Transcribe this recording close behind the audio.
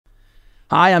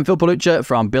Hi, I'm Phil Palucha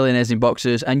from Billionaires in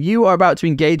Boxers, and you are about to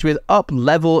engage with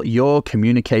Uplevel Your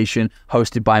Communication,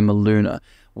 hosted by Miluna.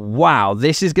 Wow,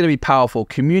 this is going to be powerful.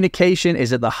 Communication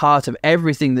is at the heart of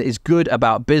everything that is good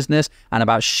about business and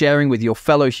about sharing with your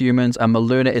fellow humans, and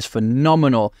Miluna is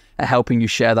phenomenal at helping you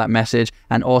share that message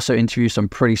and also interview some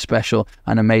pretty special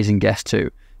and amazing guests too.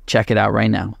 Check it out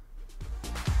right now.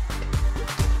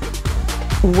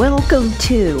 Welcome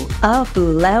to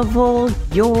Uplevel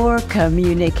Your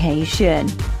Communication.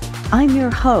 I'm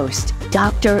your host,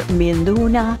 Dr.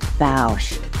 Miluna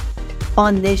Fausch.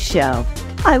 On this show,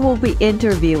 I will be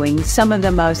interviewing some of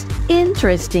the most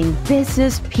interesting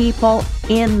business people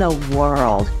in the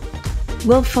world.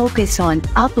 We'll focus on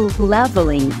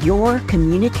up-leveling your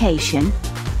communication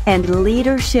and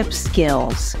leadership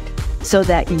skills so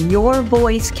that your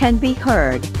voice can be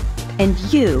heard and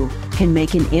you can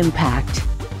make an impact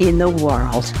in the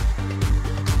world.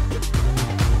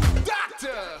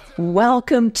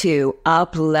 Welcome to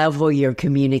Uplevel Your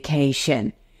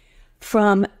Communication.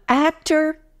 From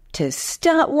actor to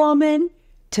stunt woman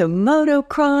to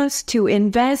motocross to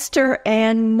investor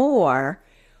and more,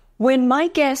 when my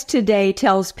guest today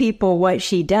tells people what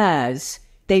she does,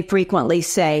 they frequently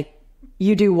say,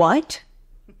 "You do what?"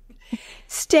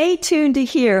 Stay tuned to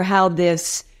hear how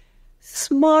this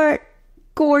smart,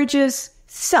 gorgeous,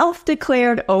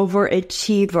 self-declared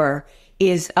overachiever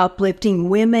is uplifting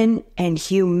women and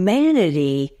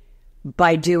humanity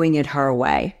by doing it her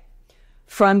way.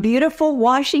 From beautiful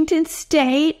Washington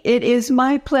State, it is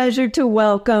my pleasure to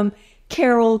welcome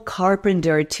Carol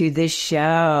Carpenter to the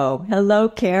show. Hello,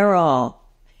 Carol.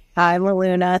 Hi,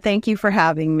 Miluna. Thank you for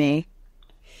having me.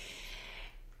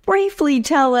 Briefly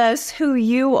tell us who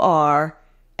you are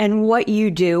and what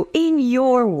you do in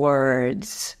your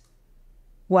words.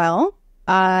 Well,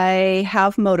 I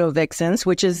have Moto Vixens,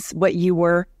 which is what you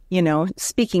were,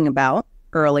 speaking about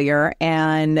earlier.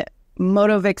 And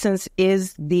Moto Vixens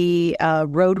is the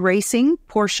road racing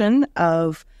portion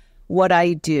of what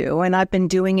I do. And I've been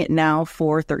doing it now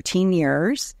for 13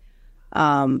 years.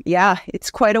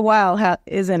 It's quite a while,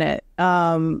 isn't it?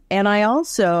 And I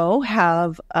also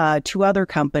have 2 other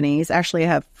companies. Actually, I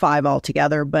have 5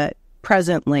 altogether, but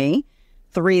presently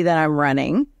 3 that I'm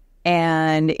running.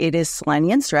 And it is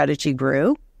Selenian Strategy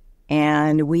Group,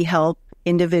 and we help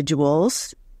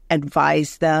individuals,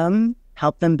 advise them,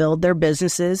 help them build their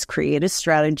businesses, create a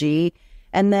strategy,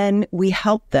 and then we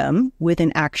help them with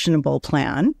an actionable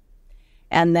plan.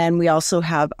 And then we also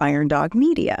have Iron Dog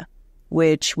Media,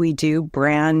 which we do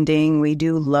branding, we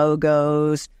do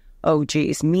logos,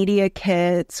 media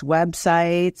kits,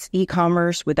 websites,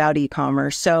 e-commerce without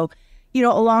e-commerce. So,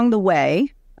 along the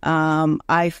way,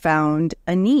 I found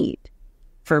a need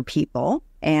for people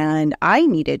and I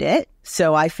needed it.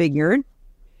 So I figured,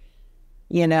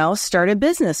 start a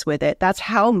business with it. That's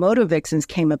how Moto Vixens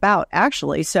came about,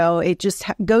 actually. So it just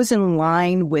goes in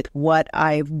line with what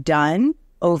I've done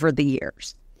over the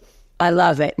years. I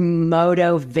love it.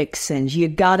 Moto Vixens. You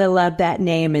gotta love that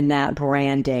name and that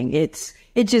branding. It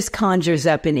just conjures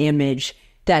up an image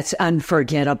that's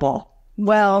unforgettable.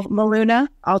 Well, Miluna,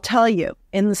 I'll tell you,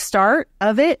 in the start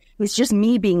of it was just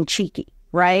me being cheeky,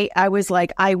 right? I was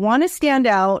like, I want to stand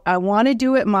out. I want to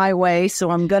do it my way.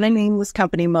 So I'm going to name this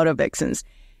company Moto Vixens.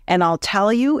 And I'll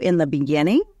tell you, in the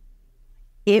beginning,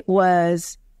 it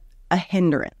was a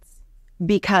hindrance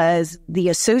because the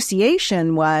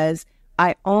association was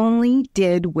I only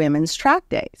did women's track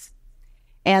days.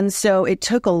 And so it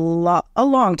took a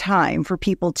long time for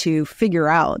people to figure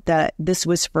out that this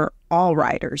was for all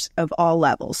riders of all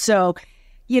levels. So,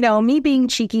 me being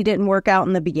cheeky didn't work out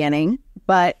in the beginning,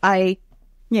 but I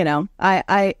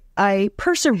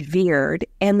persevered.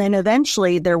 And then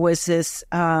eventually there was this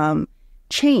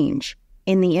change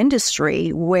in the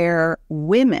industry where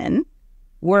women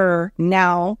were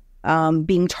now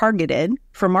being targeted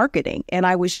for marketing. And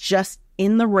I was just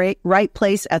in the right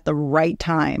place at the right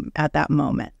time at that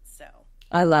moment. So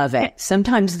I love it.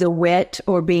 Sometimes the wit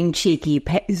or being cheeky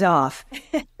pays off.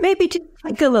 Maybe just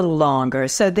take a little longer.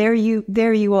 So there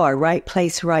you are, right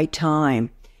place, right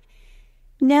time.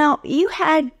 Now, you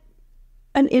had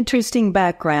an interesting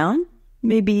background,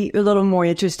 maybe a little more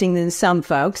interesting than some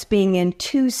folks, being in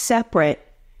 2 separate,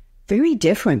 very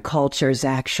different cultures,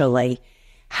 actually.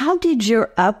 How did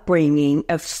your upbringing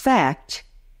affect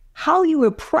how you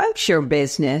approach your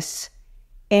business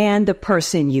and the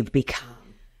person you've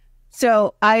become?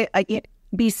 So I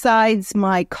besides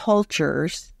my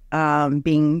cultures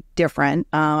being different,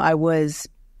 I was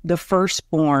the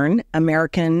firstborn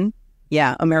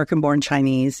American-born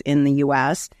Chinese in the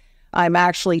U.S. I'm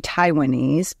actually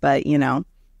Taiwanese, but,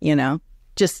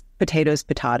 just potatoes.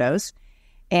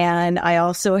 And I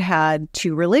also had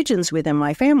two religions within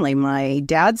my family. My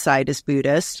dad's side is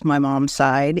Buddhist. My mom's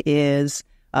side is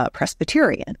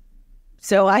Presbyterian.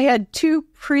 So I had two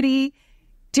pretty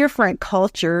different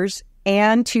cultures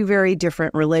and two very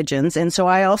different religions. And so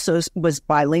I also was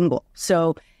bilingual.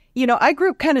 So, I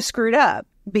grew up kind of screwed up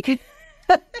because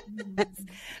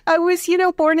I was,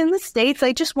 born in the States.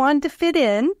 I just wanted to fit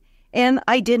in, and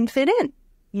I didn't fit in,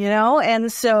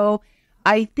 And so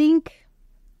I think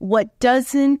what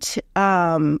doesn't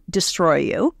destroy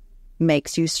you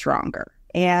makes you stronger.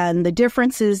 And the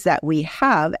differences that we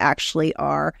have actually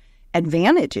are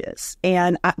advantages.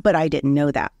 But I didn't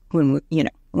know that when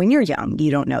you're young,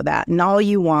 you don't know that. And all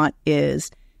you want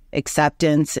is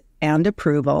acceptance and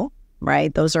approval,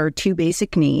 right? Those are two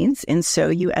basic needs. And so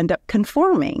you end up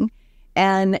conforming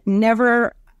and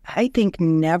never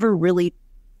really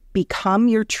become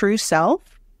your true self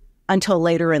until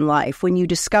later in life, when you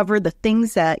discover the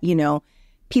things that,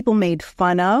 people made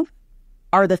fun of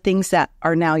are the things that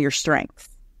are now your strengths.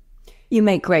 You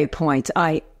make great points.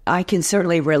 I can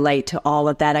certainly relate to all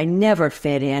of that. I never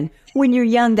fit in. When you're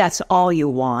young, that's all you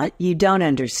want. You don't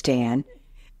understand.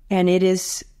 And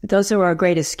those are our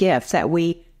greatest gifts, that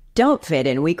we don't fit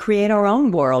in. We create our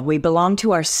own world. We belong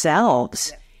to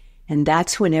ourselves. And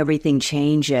that's when everything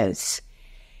changes.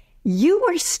 You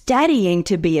were studying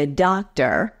to be a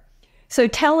doctor. So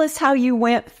tell us how you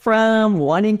went from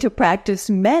wanting to practice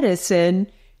medicine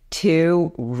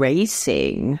to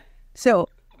racing. So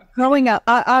growing up,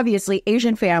 obviously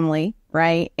Asian family,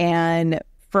 right? And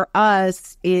for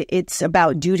us, it's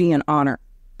about duty and honor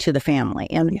to the family.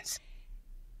 And yes,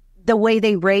 the way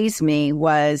they raised me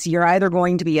was, you're either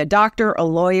going to be a doctor, a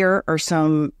lawyer, or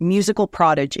some musical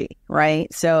prodigy,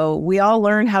 right? So we all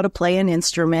learn how to play an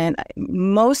instrument,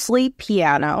 mostly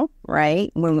piano,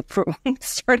 right? When we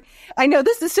started, I know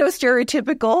this is so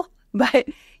stereotypical, but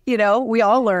we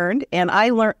all learned, and I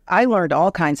learned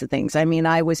all kinds of things. I mean,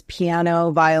 I was piano,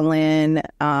 violin,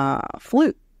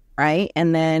 flute, right?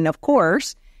 And then, of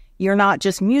course, you're not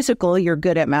just musical, you're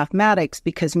good at mathematics,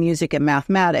 because music and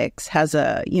mathematics has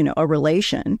a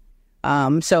relation.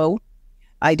 So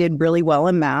I did really well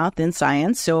in math and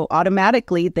science. So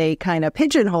automatically they kind of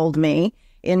pigeonholed me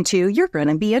into, you're going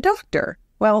to be a doctor.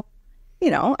 Well,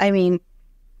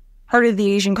 part of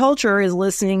the Asian culture is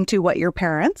listening to what your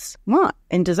parents want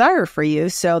and desire for you.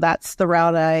 So that's the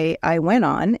route I went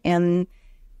on. And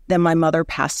then my mother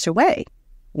passed away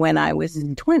when I was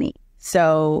 20.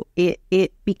 So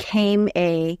it became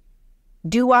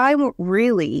do I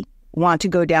really want to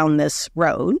go down this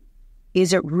road?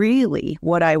 Is it really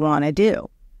what I want to do?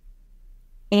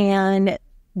 And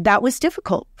that was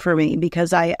difficult for me,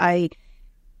 because I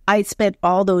spent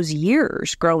all those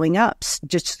years growing up,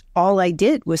 just all I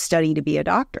did was study to be a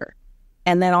doctor.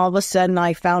 And then all of a sudden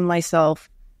I found myself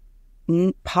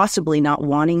possibly not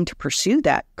wanting to pursue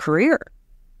that career.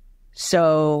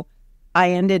 So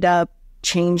I ended up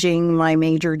changing my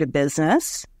major to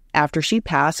business after she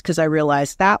passed, because I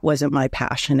realized that wasn't my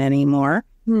passion anymore,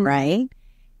 right?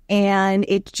 And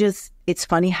it's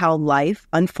funny how life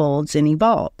unfolds and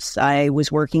evolves. I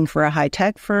was working for a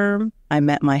high-tech firm. I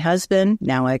met my husband,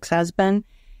 now ex-husband,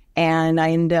 and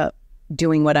I ended up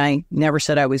doing what I never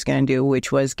said I was going to do,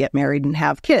 which was get married and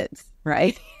have kids,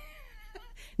 right?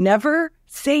 Never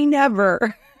say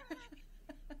never.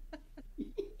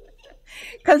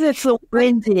 Because it's the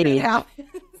windy.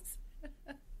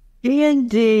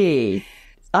 Indeed.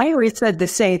 I always said the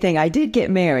same thing. I did get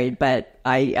married, but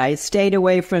I stayed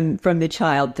away from the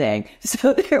child thing.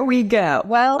 So there we go.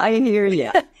 Well, I hear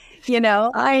you.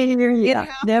 I hear you.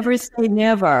 Never say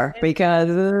never, because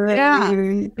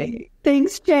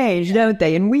things change, don't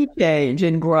they? And we change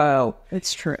and grow.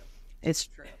 It's true. It's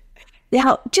true.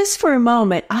 Now, just for a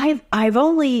moment, I've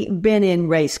only been in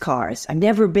race cars. I've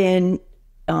never been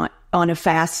on a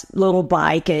fast little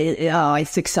bike. Oh,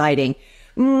 it's exciting.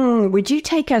 Would you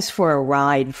take us for a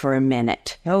ride for a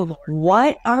minute? Oh, Lord.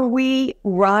 What are we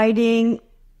riding?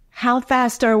 How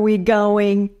fast are we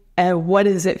going? And what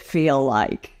does it feel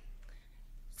like?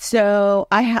 So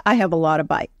I have a lot of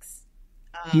bikes.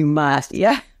 You must.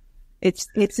 Yeah.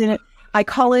 I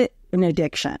call it an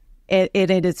addiction.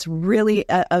 It's really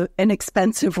an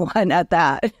expensive one at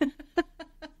that.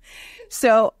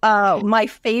 So my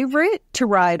favorite to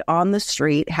ride on the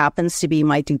street happens to be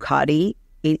my Ducati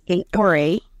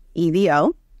 848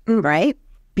 EVO, right?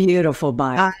 Beautiful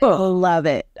bike. I love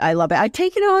it. I love it. I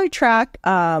take it on a track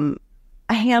a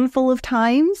handful of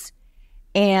times,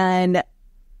 and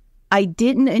I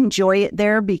didn't enjoy it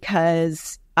there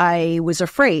because I was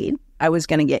afraid I was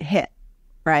going to get hit,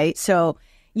 right? So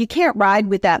you can't ride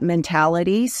with that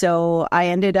mentality. So I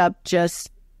ended up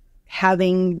just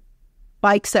having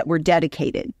bikes that were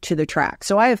dedicated to the track.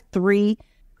 So I have 3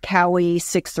 Cowie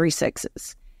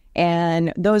 636s.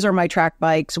 And those are my track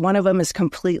bikes. One of them is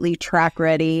completely track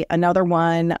ready. Another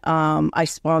one, I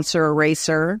sponsor a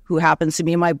racer who happens to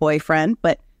be my boyfriend,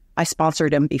 but I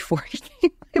sponsored him before he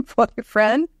became my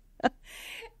boyfriend.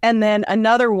 And then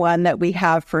another one that we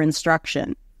have for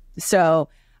instruction. So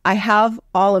I have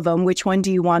all of them. Which one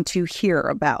do you want to hear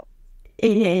about?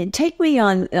 Take me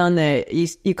on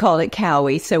you call it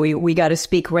Cowie, so we got to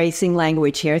speak racing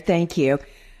language here. Thank you.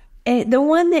 The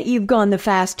one that you've gone the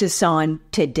fastest on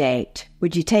to date,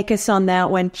 would you take us on that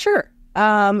one? Sure.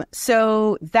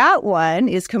 So that one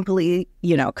is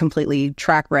completely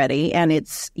track ready, and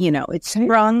it's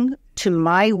sprung to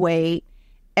my weight.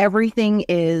 Everything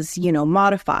is,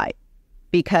 modified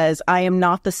because I am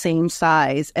not the same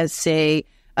size as, say,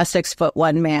 a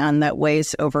 6'1" man that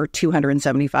weighs over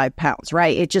 275 pounds,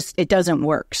 right? It doesn't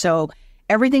work. So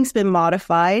everything's been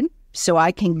modified so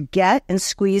I can get and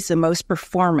squeeze the most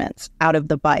performance out of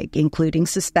the bike, including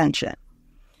suspension.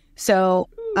 So,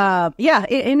 and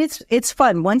it's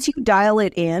fun. Once you dial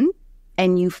it in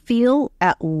and you feel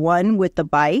at one with the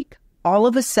bike, all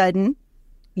of a sudden,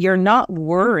 you're not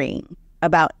worrying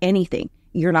about anything.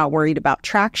 You're not worried about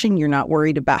traction. You're not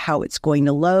worried about how it's going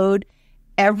to load.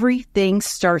 Everything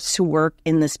starts to work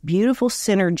in this beautiful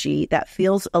synergy that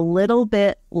feels a little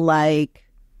bit like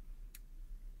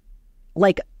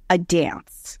a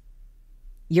dance.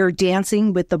 You're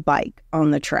dancing with the bike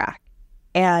on the track.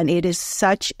 And it is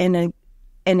such an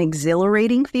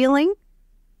exhilarating feeling.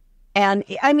 And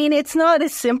I mean, it's not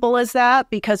as simple as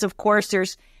that because, of course,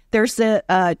 there's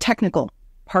the technical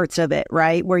parts of it,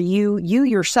 right? Where you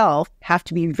yourself have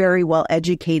to be very well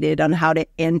educated on how to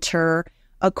enter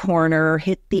a corner,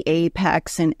 hit the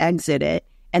apex and exit it,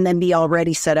 and then be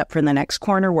already set up for the next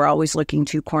corner. We're always looking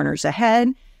 2 corners ahead.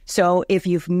 So if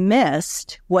you've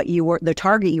missed the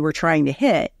target you were trying to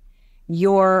hit,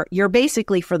 you're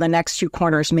basically for the next 2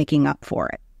 corners making up for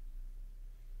it.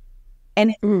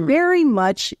 And very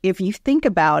much, if you think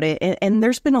about it, and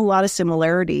there's been a lot of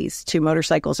similarities to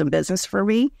motorcycles and business for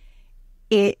me,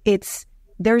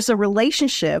 there's a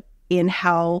relationship in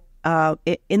how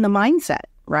in the mindset,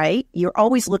 right? You're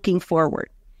always looking forward.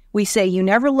 We say you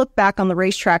never look back on the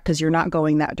racetrack because you're not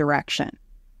going that direction.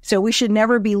 So we should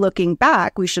never be looking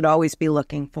back. We should always be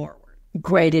looking forward.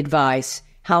 Great advice.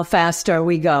 How fast are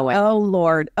we going? Oh,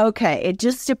 Lord. Okay. It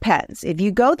just depends. If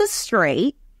you go the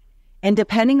straight, and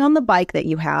depending on the bike that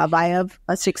you have, I have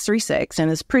a 636, and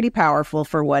it's pretty powerful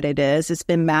for what it is. It's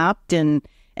been mapped and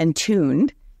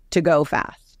tuned to go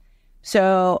fast.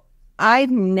 So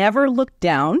I've never looked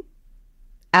down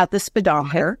at the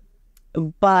speedometer,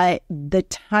 but the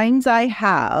times I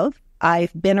have,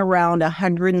 I've been around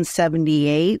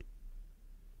 178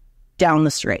 down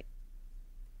the straight.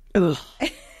 Ugh.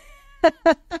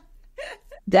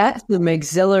 That's some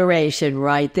exhilaration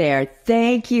right there.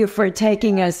 Thank you for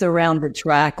taking us around the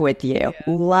track with you. Yeah.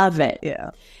 Love it.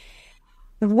 Yeah.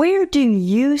 Where do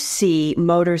you see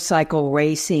motorcycle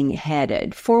racing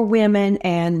headed for women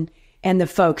and the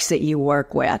folks that you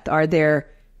work with? Are there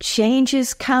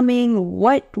changes coming?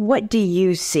 What do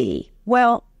you see?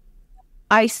 Well,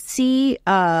 I see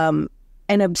an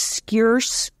obscure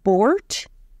sport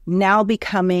now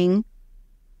becoming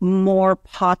more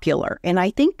popular. And I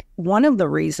think one of the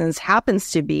reasons happens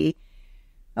to be,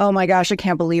 oh my gosh, I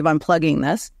can't believe I'm plugging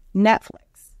this, Netflix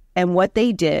and what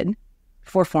they did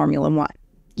for Formula One.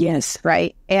 Yes.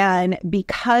 Right. And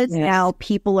because now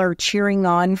people are cheering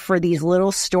on for these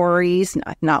little stories,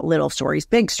 not little stories,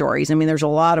 big stories. I mean, there's a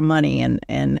lot of money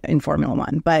in Formula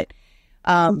One, but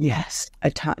yes,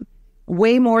 a ton.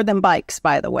 Way more than bikes,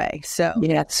 by the way. So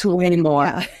yeah, it's way more.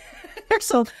 Yeah.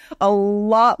 There's a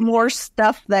lot more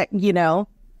stuff that,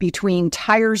 between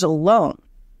tires alone,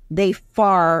 they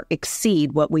far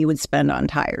exceed what we would spend on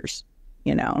tires,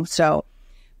 So,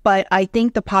 but I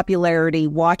think the popularity,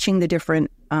 watching the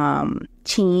different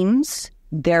teams,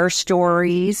 their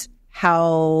stories,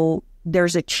 how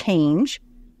there's a change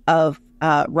of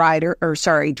drivers.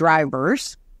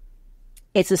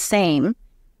 It's the same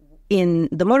in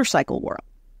the motorcycle world.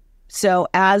 So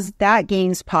as that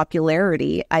gains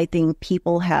popularity, I think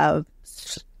people have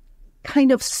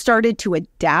kind of started to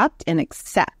adapt and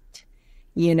accept,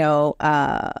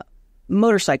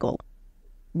 motorcycle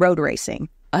road racing.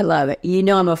 I love it.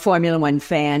 I'm a Formula One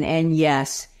fan, and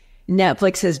yes,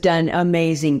 Netflix has done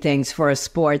amazing things for a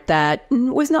sport that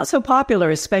was not so popular,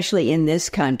 especially in this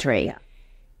country. Yeah.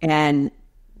 And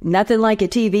nothing like a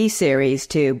TV series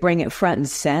to bring it front and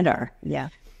center. Yeah.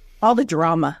 All the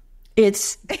drama.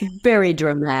 It's very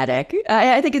dramatic.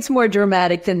 I think it's more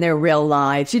dramatic than their real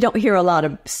lives. You don't hear a lot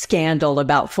of scandal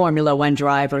about Formula One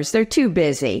drivers. They're too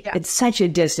busy. Yeah. It's such a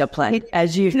discipline,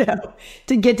 as you know.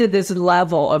 To get to this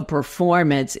level of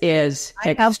performance is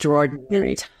extraordinary. I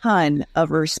have a ton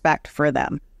of respect for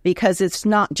them because it's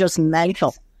not just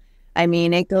mental. I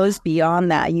mean, it goes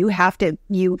beyond that. You have to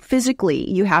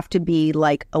be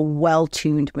like a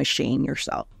well-tuned machine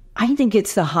yourself. I think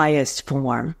it's the highest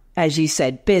form. As you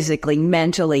said, physically,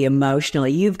 mentally,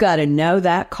 emotionally, you've got to know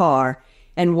that car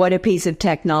and what a piece of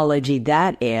technology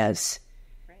that is.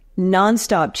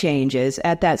 Nonstop changes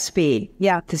at that speed.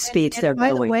 Yeah. The speeds they're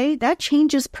going. By the way, that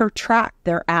changes per track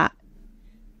they're at.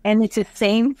 And it's the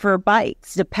same for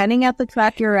bikes. Depending at the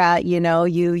track you're at,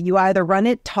 you either run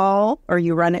it tall or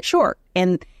you run it short.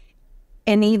 And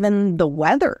even the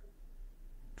weather,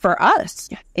 for us,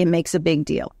 it makes a big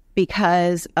deal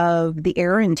because of the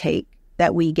air intake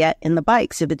that we get in the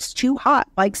bikes. If it's too hot,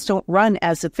 bikes don't run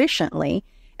as efficiently,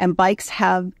 and bikes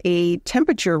have a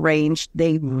temperature range.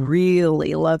 They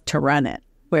really love to run it.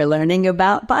 We're learning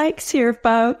about bikes here,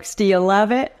 folks. Do you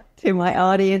love it? To my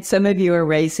audience, some of you are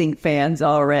racing fans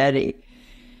already.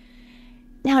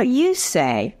 Now, you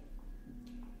say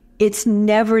it's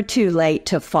never too late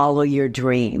to follow your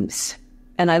dreams.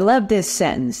 And I love this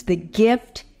sentence. The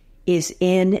gift is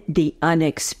in the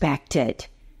unexpected.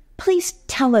 Please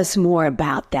tell us more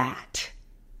about that.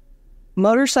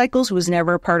 Motorcycles was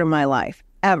never a part of my life,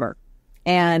 ever.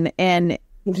 And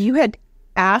if you had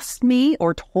asked me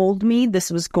or told me this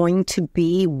was going to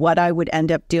be what I would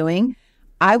end up doing,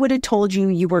 I would have told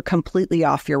you were completely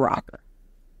off your rocker.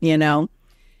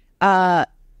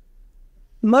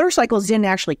 Motorcycles didn't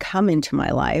actually come into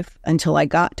my life until I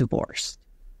got divorced,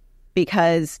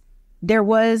 because there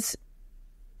was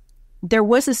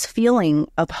this feeling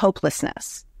of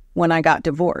hopelessness when I got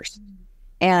divorced.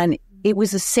 And it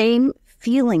was the same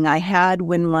feeling I had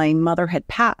when my mother had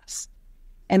passed.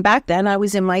 And back then I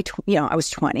was I was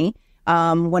 20.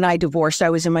 When I divorced, I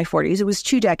was in my 40s. It was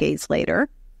 2 decades later.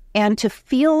 And to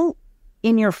feel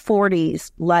in your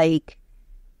 40s like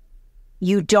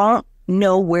you don't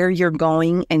know where you're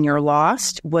going and you're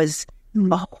lost was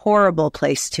a horrible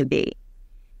place to be.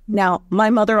 Now, my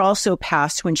mother also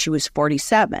passed when she was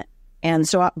 47. And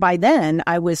so by then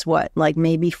I was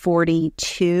maybe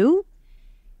 42.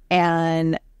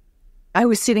 And I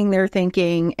was sitting there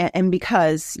thinking, and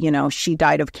because, she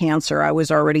died of cancer, I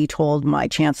was already told my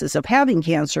chances of having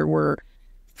cancer were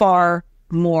far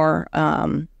more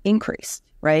increased,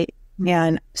 right?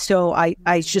 And so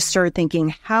I just started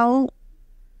thinking, how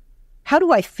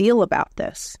do I feel about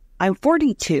this? I'm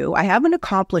 42. I haven't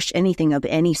accomplished anything of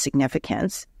any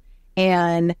significance.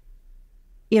 And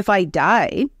if I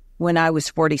die when I was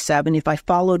 47, if I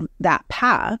followed that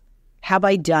path, have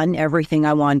I done everything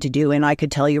I wanted to do? And I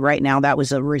could tell you right now that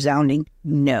was a resounding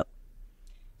no.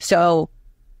 So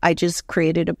I just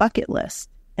created a bucket list.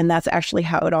 And that's actually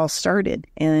how it all started.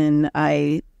 And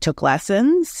I took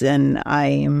lessons, and I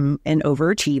am an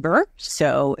overachiever.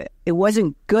 So it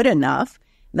wasn't good enough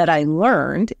that I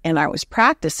learned and I was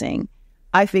practicing.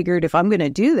 I figured if I'm going to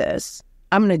do this,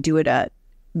 I'm going to do it at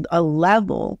a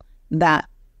level that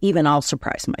even I'll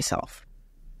surprise myself.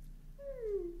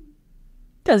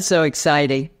 That's so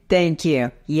exciting. Thank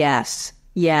you. Yes.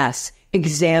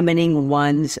 Examining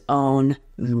one's own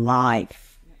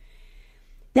life.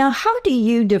 Now, how do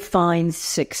you define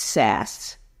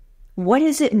success? What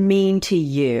does it mean to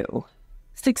you?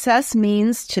 Success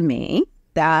means to me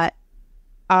that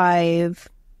I've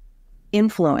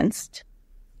influenced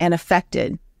and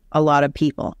affected a lot of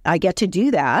people. I get to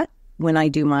do that when I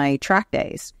do my track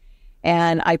days.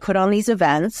 And I put on these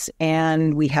events,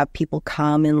 and we have people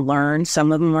come and learn.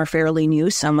 Some of them are fairly new.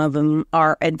 Some of them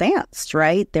are advanced,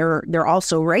 right? They're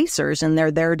also racers, and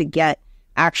they're there to get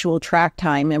actual track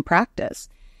time and practice.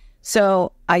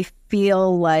 So I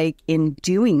feel like in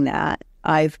doing that,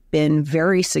 I've been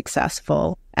very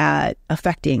successful at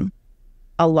affecting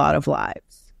a lot of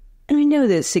lives. And I know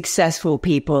that successful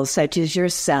people such as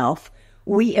yourself,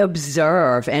 we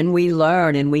observe and we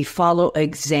learn and we follow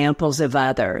examples of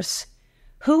others.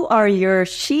 Who are your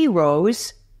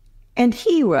sheroes and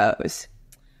heroes?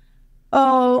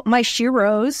 Oh, my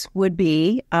sheroes would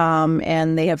be,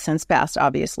 and they have since passed,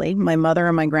 obviously, my mother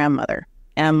and my grandmother.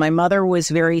 And my mother was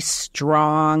very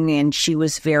strong, and she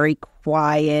was very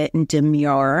quiet and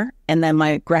demure. And then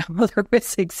my grandmother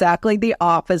was exactly the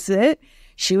opposite.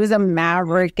 She was a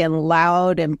maverick and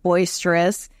loud and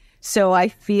boisterous. So I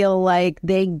feel like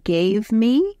they gave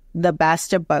me the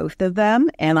best of both of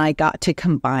them, and I got to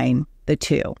combine the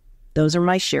two. Those are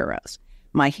my sheroes.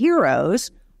 My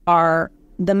heroes are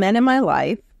the men in my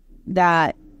life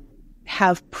that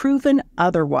have proven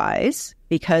otherwise,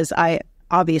 because I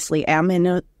obviously am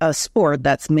in a sport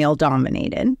that's male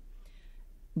dominated,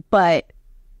 but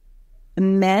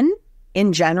men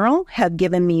in general have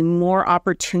given me more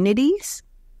opportunities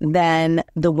than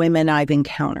the women I've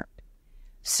encountered.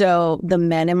 So the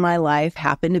men in my life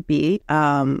happen to be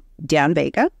Dan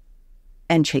Vega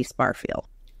and Chase Barfield.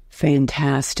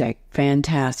 Fantastic,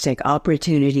 fantastic.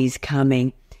 Opportunities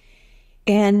coming.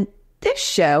 And this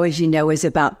show, as you know, is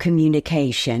about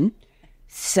communication.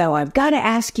 So I've got to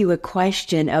ask you a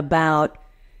question about,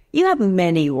 you have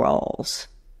many roles: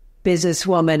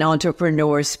 businesswoman,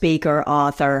 entrepreneur, speaker,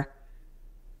 author,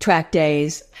 track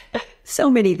days,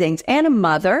 so many things, and a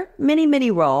mother, many,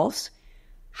 many roles.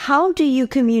 How do you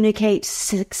communicate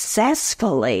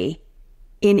successfully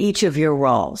in each of your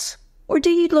roles? Or do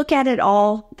you look at it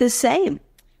all the same?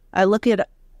 I look at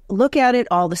it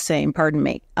all the same, pardon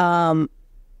me.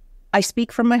 I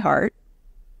speak from my heart,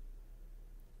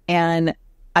 and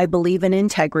I believe in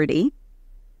integrity,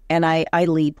 and I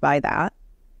lead by that.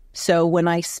 So when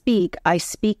I speak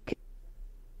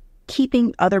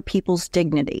keeping other people's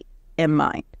dignity in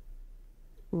mind.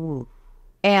 Ooh.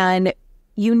 And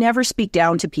you never speak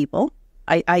down to people.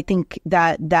 I think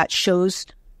that shows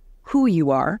who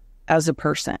you are as a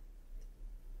person.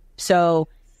 So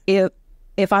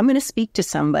if I'm going to speak to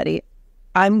somebody,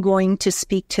 I'm going to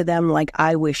speak to them like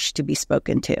I wish to be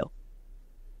spoken to,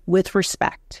 with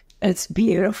respect. It's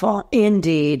beautiful.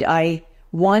 Indeed. I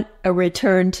want a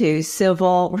return to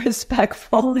civil,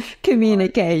 respectful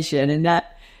communication. And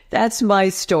that's my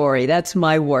story. That's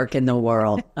my work in the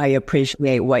world. I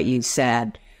appreciate what you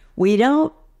said.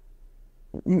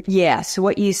 Yes,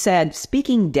 what you said,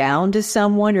 speaking down to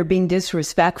someone or being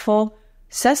disrespectful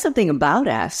says something about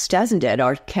us, doesn't it?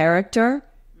 Our character,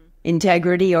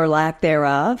 integrity or lack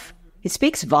thereof. It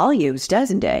speaks volumes,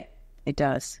 doesn't it? It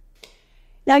does.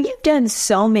 Now, you've done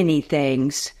so many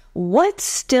things. What's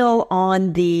still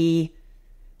on the,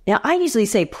 now I usually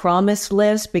say promise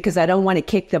list because I don't want to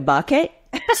kick the bucket.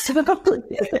 So don't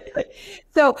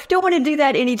want to do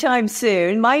that anytime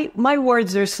soon. My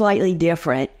words are slightly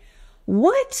different.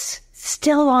 What's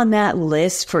still on that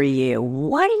list for you?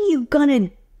 What are you going to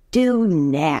do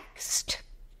next?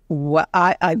 Well,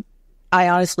 I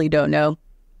honestly don't know,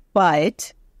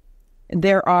 but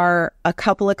there are a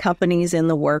couple of companies in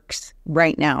the works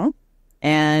right now,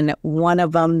 and one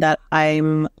of them that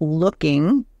I'm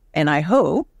looking, and I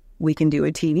hope we can do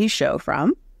a TV show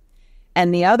from,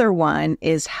 and the other one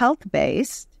is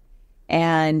health-based,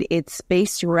 and it's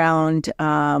based around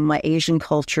my Asian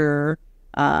culture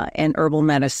and herbal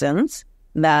medicines,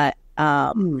 that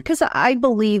because I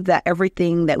believe that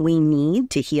everything that we need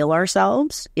to heal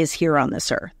ourselves is here on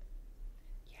this earth.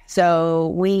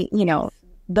 So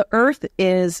the earth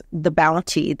is the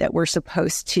bounty that we're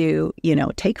supposed to,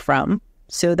 take from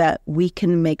so that we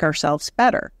can make ourselves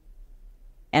better.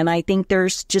 And I think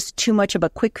there's just too much of a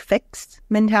quick fix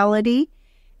mentality.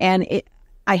 And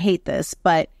I hate this,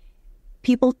 but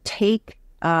people take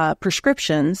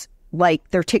prescriptions like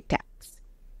they're Tic Tacs.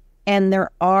 And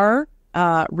there are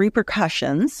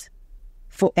repercussions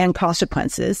and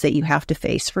consequences that you have to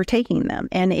face for taking them.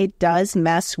 And it does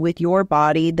mess with your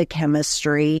body, the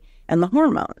chemistry, and the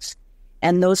hormones.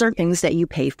 And those are things that you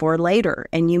pay for later.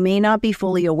 And you may not be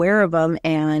fully aware of them.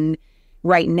 And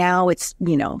right now it's,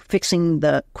 fixing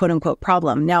the quote unquote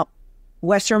problem. Now,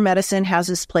 Western medicine has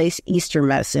its place. Eastern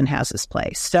medicine has its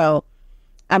place. So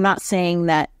I'm not saying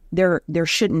that there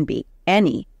shouldn't be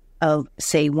any of,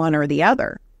 say, one or the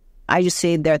other. I just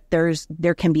say that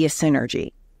there can be a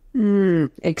synergy.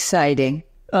 Exciting.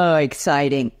 Oh,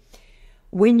 exciting.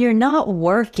 When you're not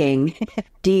working,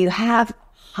 do you have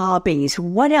hobbies?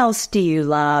 What else do you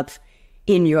love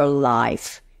in your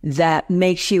life that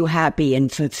makes you happy and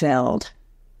fulfilled?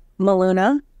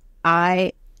 Miluna,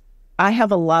 I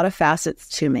have a lot of facets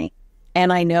to me,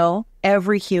 and I know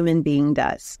every human being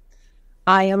does.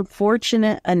 I am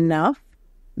fortunate enough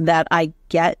that I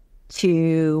get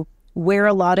to wear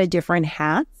a lot of different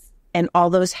hats, and all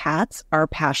those hats are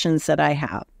passions that I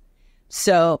have.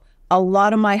 So a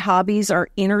lot of my hobbies are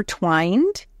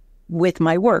intertwined with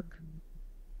my work.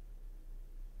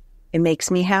 It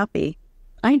makes me happy.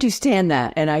 I understand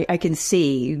that, and I can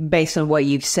see, based on what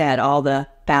you've said, all the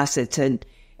facets, and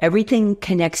everything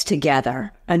connects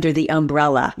together under the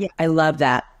umbrella. Yeah. I love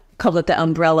that. Call it the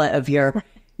umbrella of your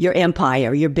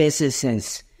empire, your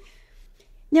businesses.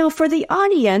 Now, for the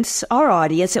audience, our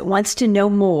audience that wants to know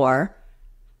more,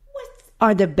 what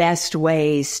are the best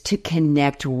ways to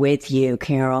connect with you,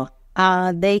 Carol?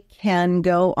 They can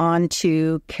go on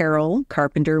to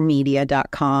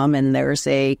carolcarpentermedia.com, and there's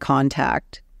a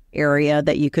contact area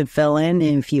that you could fill in.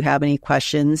 And if you have any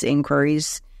questions,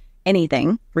 inquiries,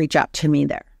 anything, reach out to me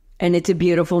there. And it's a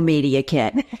beautiful media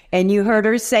kit. And you heard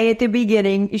her say at the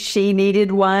beginning she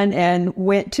needed one and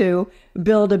went to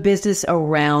build a business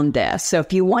around this. So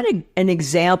if you want an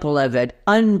example of an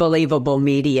unbelievable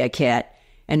media kit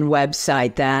and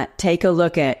website, that take a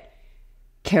look at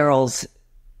Carol's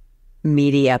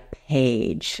media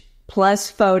page.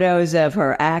 Plus photos of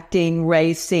her acting,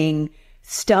 racing,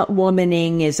 stunt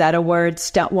womaning, is that a word?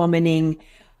 Stunt womaning,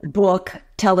 book,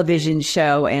 television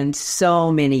show, and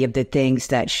so many of the things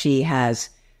that she has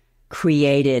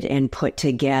created and put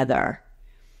together.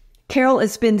 Carol,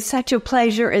 it's been such a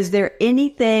pleasure. Is there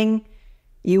anything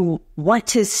you want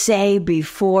to say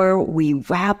before we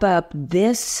wrap up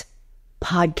this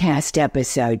podcast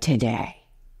episode today?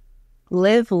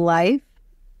 Live life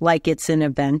like it's an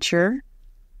adventure.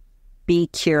 Be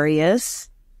curious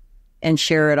and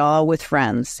share it all with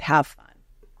friends. Have fun.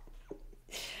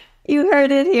 You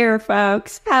heard it here,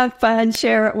 folks. Have fun,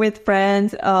 share it with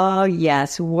friends. Oh,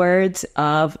 yes, words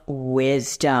of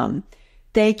wisdom.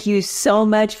 Thank you so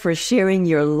much for sharing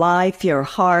your life, your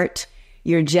heart,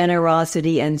 your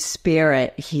generosity and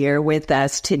spirit here with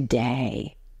us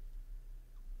today.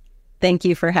 Thank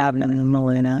you for having me,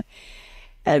 Miluna.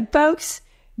 And folks,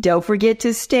 don't forget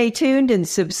to stay tuned and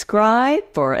subscribe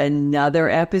for another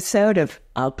episode of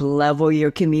Uplevel Your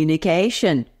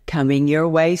Communication coming your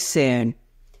way soon.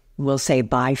 We'll say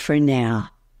bye for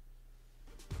now.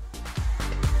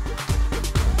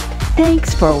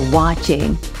 Thanks for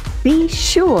watching. Be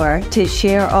sure to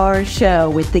share our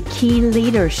show with the key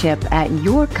leadership at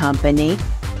your company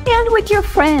and with your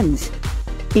friends.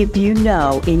 If you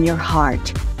know in your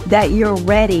heart that you're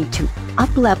ready to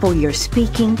uplevel your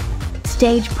speaking,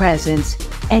 stage presence,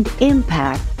 and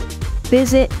impact,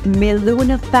 visit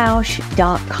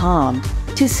milunafausch.com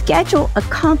to schedule a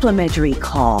complimentary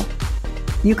call.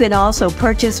 You can also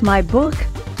purchase my book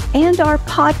and our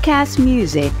podcast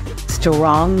music,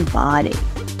 Strong Body.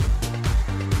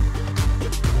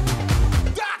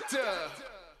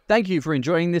 Thank you for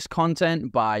enjoying this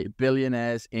content by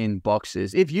Billionaires in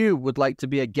Boxes. If you would like to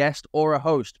be a guest or a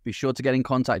host, be sure to get in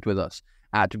contact with us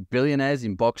at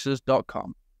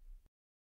billionairesinboxes.com.